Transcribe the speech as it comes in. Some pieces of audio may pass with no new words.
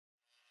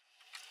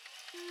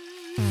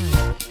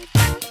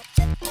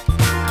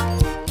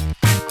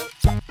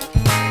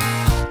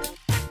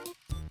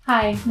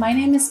Hi, my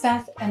name is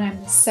Beth and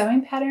I'm the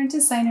sewing pattern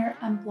designer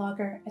and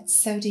blogger at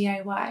Sew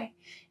DIY.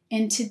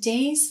 In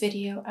today's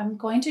video, I'm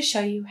going to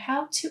show you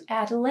how to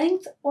add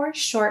length or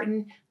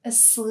shorten a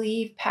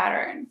sleeve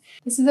pattern.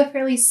 This is a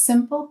fairly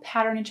simple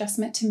pattern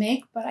adjustment to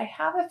make, but I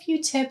have a few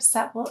tips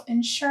that will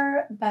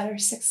ensure better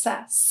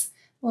success.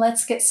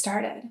 Let's get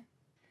started.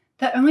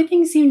 The only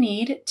things you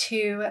need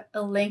to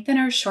lengthen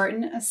or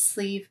shorten a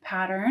sleeve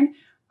pattern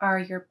are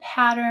your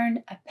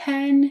pattern, a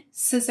pen,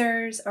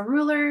 scissors, a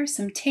ruler,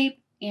 some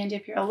tape, and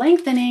if you're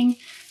lengthening,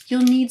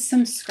 you'll need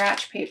some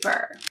scratch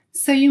paper.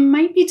 So you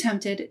might be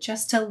tempted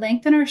just to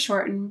lengthen or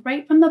shorten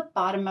right from the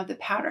bottom of the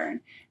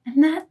pattern,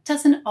 and that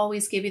doesn't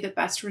always give you the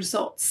best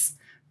results.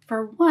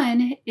 For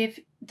one, if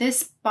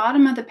this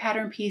bottom of the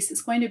pattern piece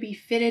is going to be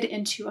fitted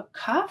into a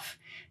cuff,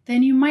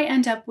 then you might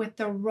end up with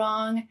the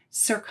wrong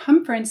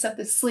circumference of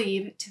the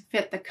sleeve to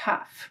fit the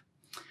cuff.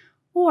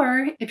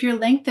 Or if you're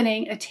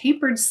lengthening a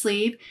tapered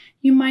sleeve,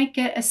 you might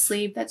get a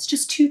sleeve that's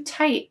just too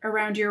tight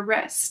around your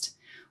wrist.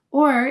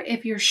 Or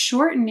if you're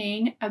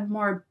shortening a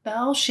more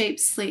bell-shaped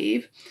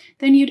sleeve,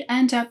 then you'd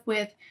end up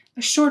with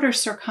a shorter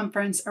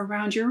circumference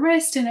around your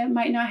wrist and it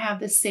might not have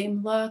the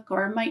same look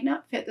or it might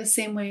not fit the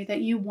same way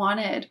that you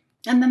wanted.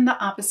 And then the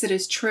opposite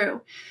is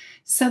true.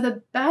 So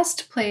the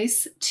best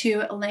place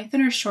to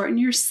lengthen or shorten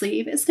your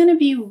sleeve is going to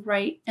be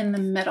right in the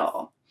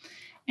middle.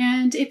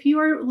 And if you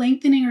are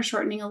lengthening or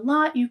shortening a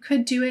lot, you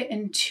could do it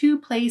in two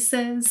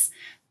places,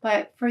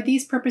 but for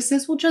these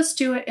purposes, we'll just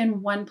do it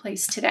in one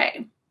place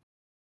today.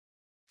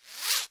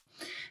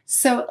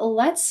 So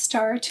let's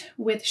start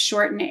with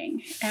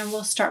shortening, and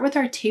we'll start with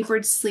our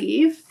tapered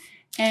sleeve.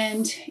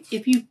 And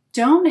if you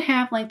don't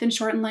have length and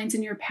shorten lines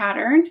in your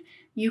pattern,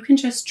 you can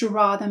just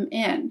draw them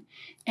in.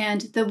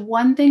 And the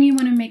one thing you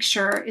want to make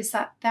sure is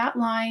that that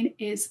line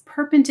is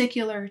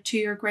perpendicular to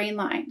your grain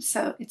line.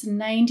 So it's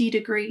 90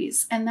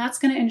 degrees, and that's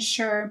going to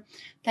ensure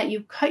that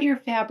you cut your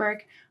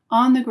fabric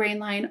on the grain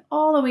line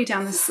all the way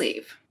down the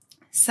sleeve.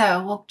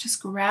 So we'll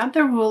just grab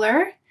the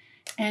ruler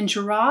and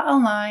draw a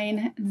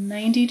line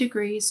 90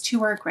 degrees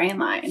to our grain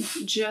line,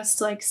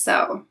 just like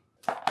so.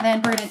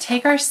 Then we're going to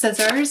take our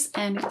scissors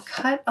and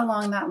cut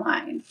along that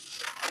line.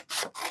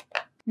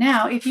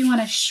 Now, if you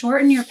want to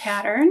shorten your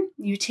pattern,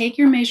 you take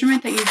your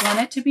measurement that you want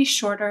it to be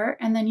shorter,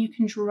 and then you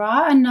can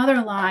draw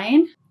another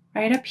line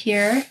right up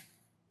here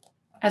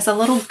as a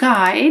little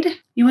guide.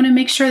 You want to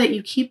make sure that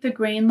you keep the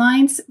grain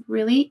lines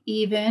really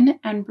even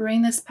and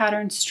bring this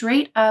pattern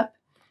straight up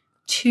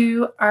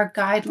to our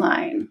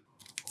guideline.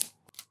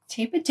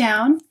 Tape it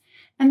down,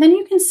 and then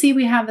you can see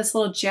we have this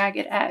little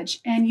jagged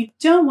edge, and you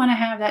don't want to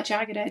have that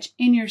jagged edge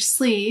in your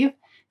sleeve,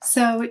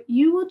 so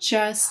you will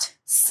just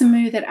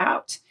smooth it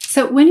out.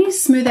 So when you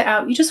smooth it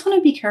out, you just want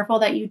to be careful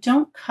that you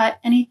don't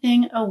cut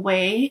anything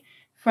away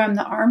from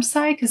the arm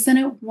side, because then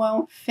it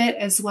won't fit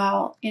as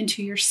well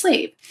into your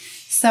sleeve.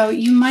 So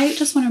you might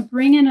just want to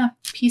bring in a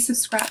piece of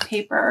scrap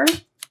paper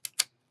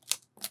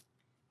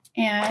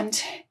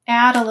and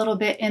add a little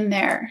bit in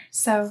there.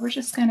 So we're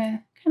just going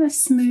to kind of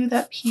smooth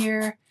up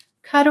here,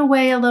 cut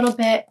away a little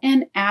bit,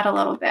 and add a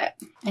little bit.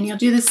 And you'll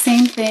do the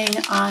same thing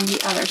on the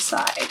other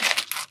side.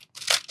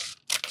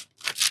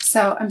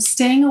 So I'm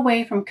staying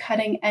away from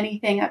cutting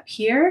anything up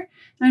here.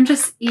 I'm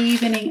just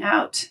evening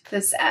out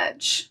this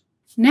edge.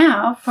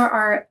 Now for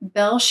our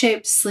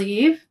bell-shaped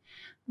sleeve,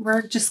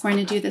 we're just going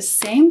to do the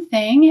same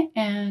thing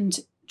and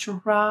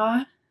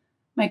draw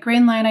my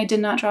grain line. I did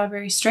not draw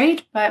very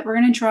straight, but we're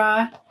going to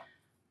draw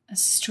a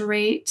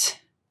straight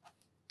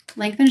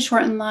length and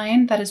shorten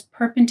line that is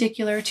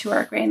perpendicular to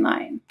our grain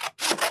line.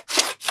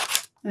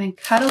 And then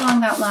cut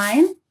along that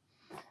line.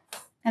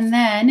 And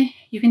then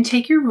you can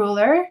take your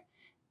ruler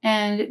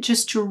and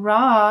just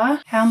draw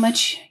how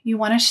much you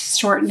want to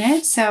shorten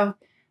it. So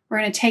we're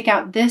going to take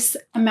out this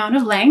amount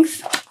of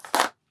length,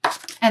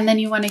 and then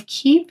you want to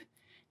keep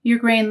your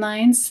grain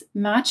lines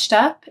matched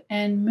up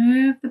and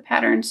move the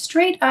pattern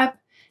straight up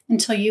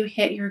until you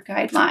hit your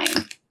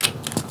guideline.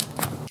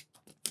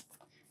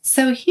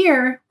 So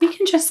here we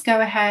can just go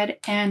ahead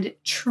and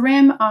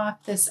trim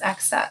off this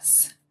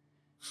excess.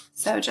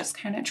 So just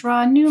kind of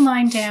draw a new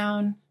line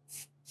down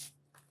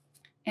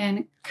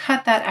and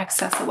cut that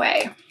excess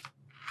away.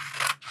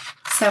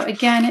 So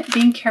again,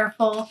 being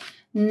careful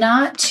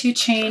not to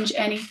change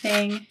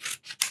anything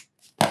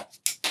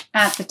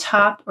at the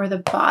top or the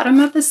bottom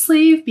of the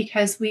sleeve,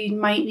 because we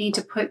might need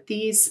to put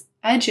these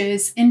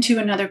edges into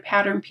another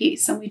pattern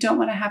piece, and we don't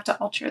want to have to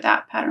alter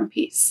that pattern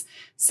piece.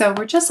 So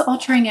we're just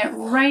altering it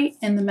right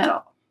in the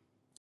middle.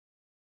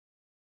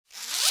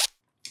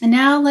 And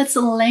now let's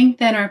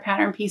lengthen our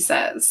pattern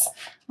pieces.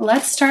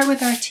 Let's start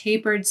with our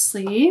tapered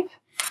sleeve,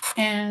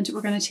 and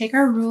we're going to take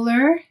our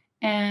ruler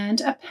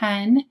and a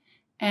pen,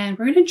 and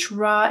we're going to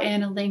draw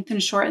in a length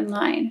and shorten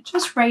line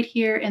just right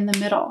here in the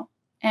middle.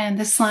 And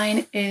this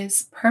line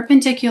is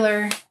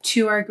perpendicular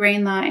to our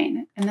grain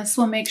line. And this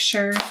will make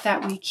sure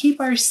that we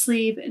keep our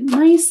sleeve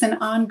nice and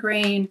on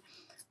grain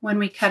when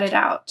we cut it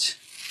out.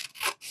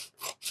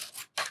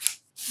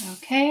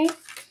 Okay,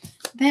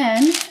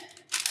 then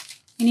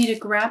you need to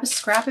grab a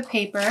scrap of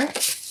paper,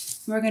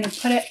 and we're going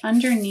to put it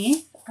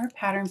underneath our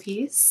pattern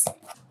piece.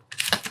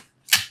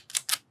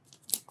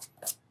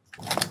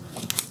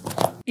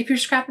 If your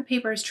scrap of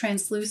paper is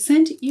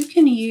translucent, you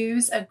can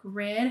use a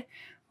grid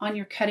on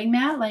your cutting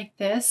mat like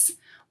this,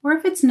 or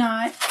if it's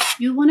not,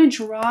 you want to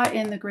draw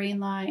in the grain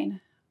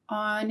line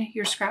on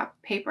your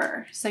scrap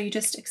paper. So you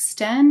just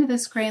extend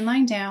this grain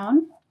line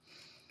down,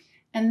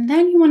 and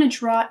then you want to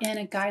draw in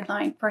a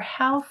guideline for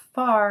how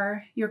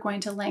far you're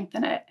going to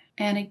lengthen it.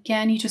 And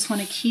again, you just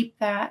want to keep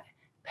that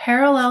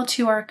parallel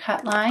to our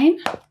cut line.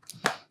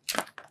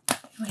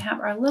 We have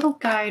our little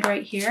guide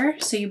right here.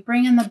 So you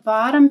bring in the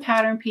bottom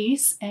pattern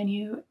piece and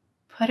you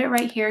put it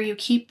right here. You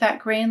keep that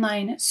grain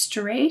line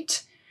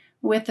straight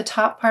with the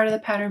top part of the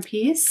pattern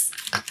piece.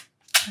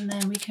 And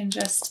then we can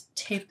just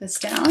tape this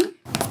down.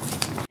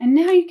 And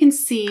now you can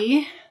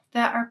see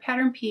that our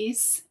pattern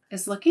piece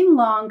is looking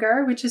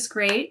longer, which is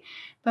great,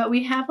 but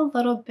we have a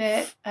little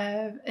bit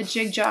of a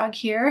jig jog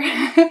here.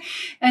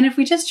 And if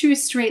we just drew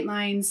straight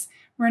lines,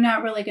 we're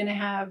not really going to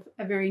have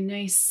a very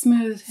nice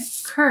smooth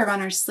curve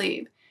on our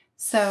sleeve.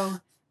 So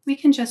we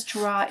can just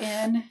draw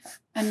in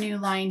a new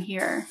line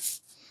here.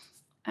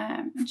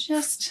 You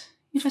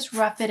just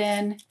rough it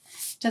in.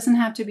 It doesn't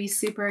have to be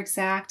super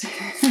exact.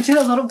 I did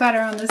a little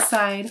better on this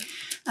side,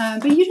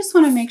 but you just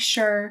want to make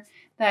sure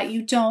that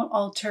you don't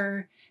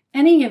alter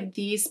any of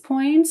these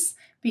points,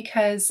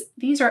 because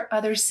these are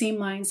other seam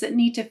lines that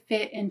need to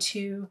fit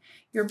into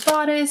your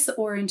bodice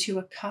or into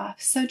a cuff.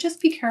 So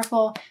just be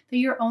careful that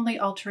you're only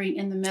altering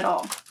in the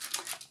middle.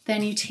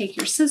 Then you take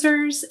your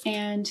scissors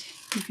and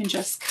you can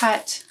just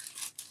cut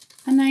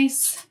a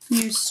nice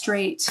new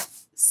straight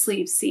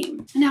sleeve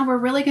seam. Now we're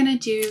really going to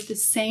do the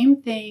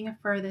same thing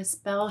for this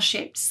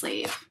bell-shaped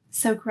sleeve.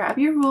 So grab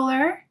your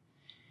ruler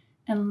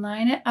and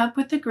line it up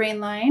with the grain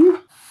line.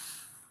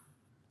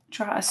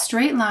 Draw a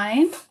straight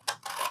line.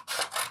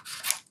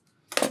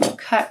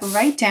 Cut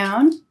right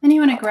down. Then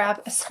you want to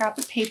grab a scrap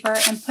of paper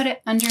and put it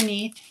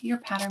underneath your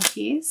pattern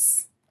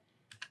piece.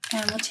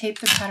 And we'll tape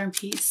the pattern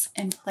piece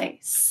in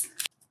place.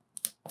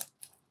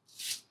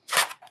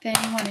 Then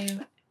you want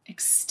to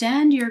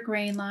extend your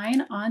grain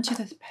line onto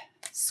the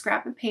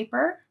scrap of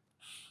paper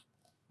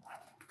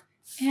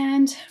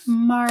and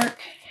mark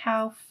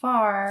how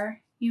far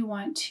you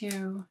want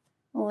to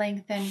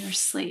lengthen your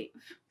sleeve.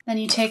 Then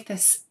you take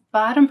this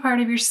bottom part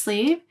of your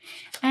sleeve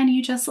and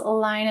you just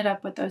line it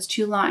up with those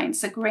two lines.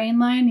 The grain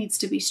line needs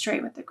to be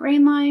straight with the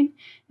grain line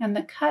and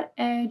the cut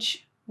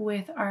edge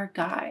with our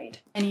guide,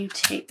 and you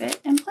tape it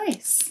in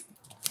place.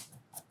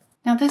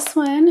 Now this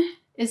one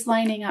is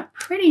lining up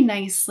pretty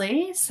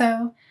nicely, so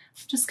I'm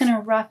just going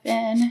to rough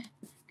in,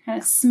 kind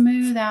of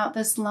smooth out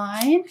this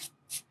line.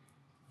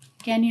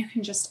 Again, you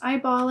can just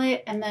eyeball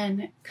it and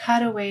then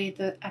cut away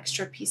the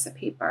extra piece of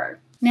paper.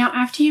 Now,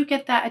 after you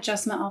get that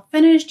adjustment all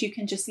finished, you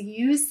can just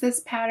use this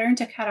pattern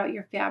to cut out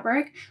your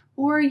fabric,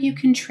 or you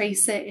can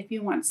trace it if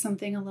you want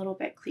something a little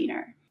bit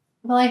cleaner.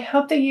 Well, I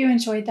hope that you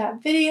enjoyed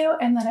that video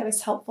and that it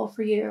was helpful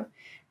for you.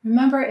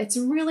 Remember, it's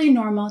really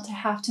normal to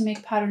have to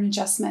make pattern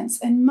adjustments,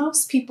 and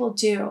most people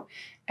do.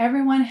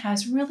 Everyone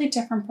has really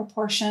different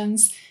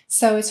proportions,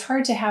 so it's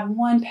hard to have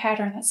one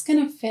pattern that's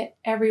going to fit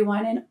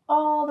everyone in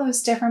all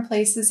those different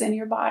places in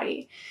your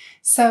body.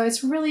 So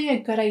it's really a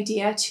good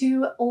idea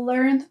to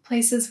learn the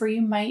places where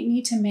you might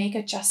need to make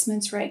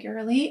adjustments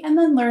regularly and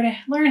then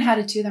learn how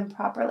to do them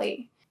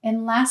properly.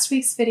 In last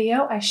week's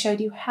video, I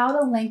showed you how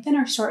to lengthen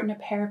or shorten a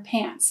pair of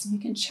pants. You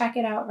can check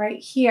it out right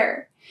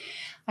here.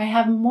 I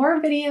have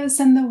more videos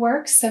in the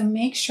works, so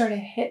make sure to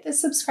hit the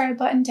subscribe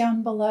button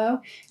down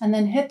below and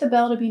then hit the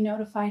bell to be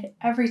notified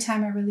every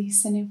time I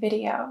release a new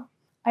video.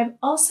 I've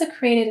also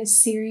created a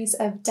series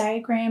of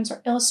diagrams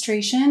or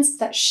illustrations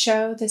that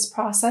show this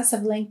process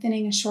of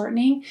lengthening and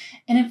shortening,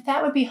 and if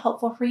that would be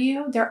helpful for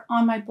you, they're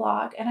on my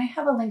blog, and I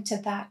have a link to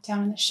that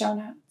down in the show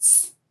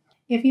notes.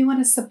 If you want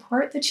to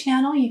support the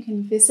channel, you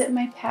can visit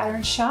my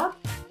pattern shop,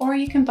 or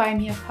you can buy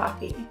me a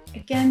coffee.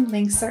 Again,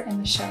 links are in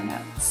the show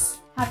notes.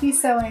 Happy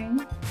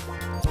sewing!